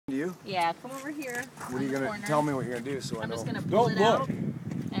do? Yeah, come over here. What are you gonna tell me what you're gonna do so I know? I'm just gonna pull it out.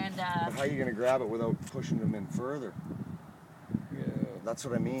 And How are you gonna grab it without pushing them in further? Yeah. That's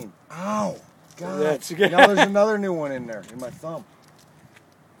what I mean. Ow! God. Now there's another new one in there in my thumb.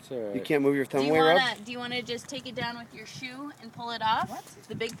 Right. You can't move your thumb do you way, Rob? Do you want to just take it down with your shoe and pull it off? What?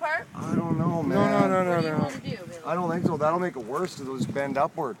 The big part? I don't know, man. What do you want to do, Billy? I don't think so. That'll make it worse to those bend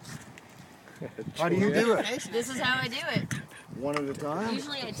upward. How do you do it? This is how I do it. One at a time?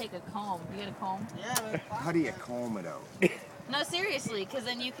 Usually I take a comb. You get a comb? Yeah. How do you comb it out? No, seriously, because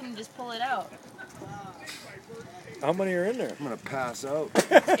then you can just pull it out. How many are in there? I'm gonna pass out.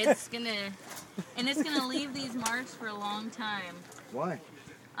 It's gonna leave these marks for a long time. Why?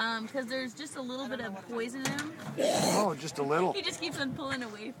 Because there's just a little bit of poison in them. Oh, just a little. He just keeps on pulling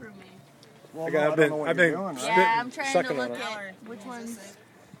away from me. Well, I've don't know what been you're doing, right? Yeah, I'm trying to sucking look on it. at which ones.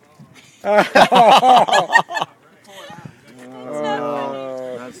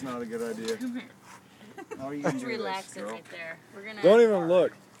 That's not a good idea. How are you gonna Just do relax this, it girl? right there. We're gonna. Don't even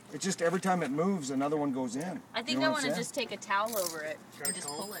look. It's just every time it moves, another one goes in. I think You know I what want I'm to saying? just take a towel over it and just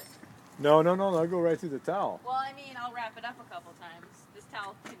pull it. No, I'll go right through the towel. Well, I mean, I'll wrap it up a couple times. This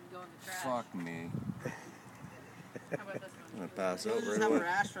towel can go in the trash. Fuck me. How about this I'm one? gonna pass out Just right have a away.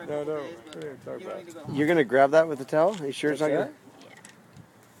 rash for a No, couple no. days, but We didn't talk you about don't need to go You're gonna grab that with the towel? Are you sure it's not What's gonna?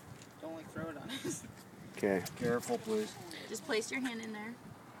 Don't like throw it on us. Okay. Careful, please. Just place your hand in there.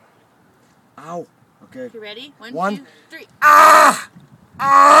 Ow. Okay. You ready? One. 1, 2, 3. Ah!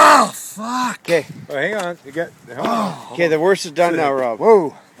 Fuck. Okay. Oh, hang on. You got. Okay, the worst is done now, Rob.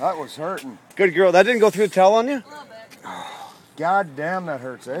 Whoa, that was hurting. Good girl. That didn't go through the towel on you? A little bit. God damn, that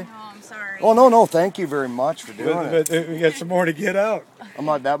hurts, eh? Oh, I'm sorry. Oh, no, thank you very much for doing it. But we got some more to get out. I'm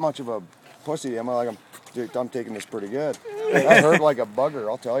not that much of a pussy. I'm taking this pretty good. That hurt like a bugger,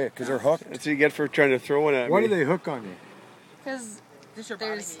 I'll tell you, because they're hooked. That's what you get for trying to throw one at Why me. do they hook on you? Because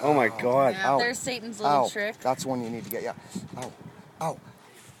there's Oh my God. Ow. there's Satan's little Ow. trick. That's one you need to get, yeah. Ow. Ow.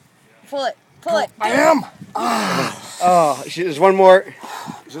 Pull it. Pull it. I am. Oh, there's one more.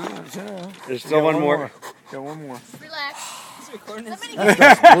 There's still one more. Got one more. Relax. Somebody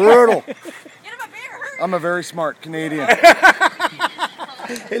That's brutal. get him a beer. Hurry. I'm a very smart Canadian.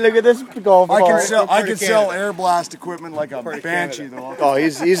 Hey, look at this golf I ball. can sell air blast equipment like a banshee, though. Oh,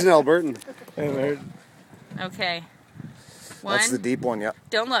 he's an Albertan. Okay. One. That's the deep one, yeah.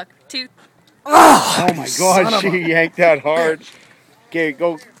 Don't look. 2. Oh my God, she yanked that hard. Okay,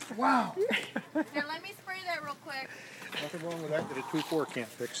 go. Wow. Here, let me spray that real quick. Nothing wrong with that a 2-4 can't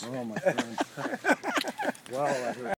fix. Oh, my friend. Wow, that hurt.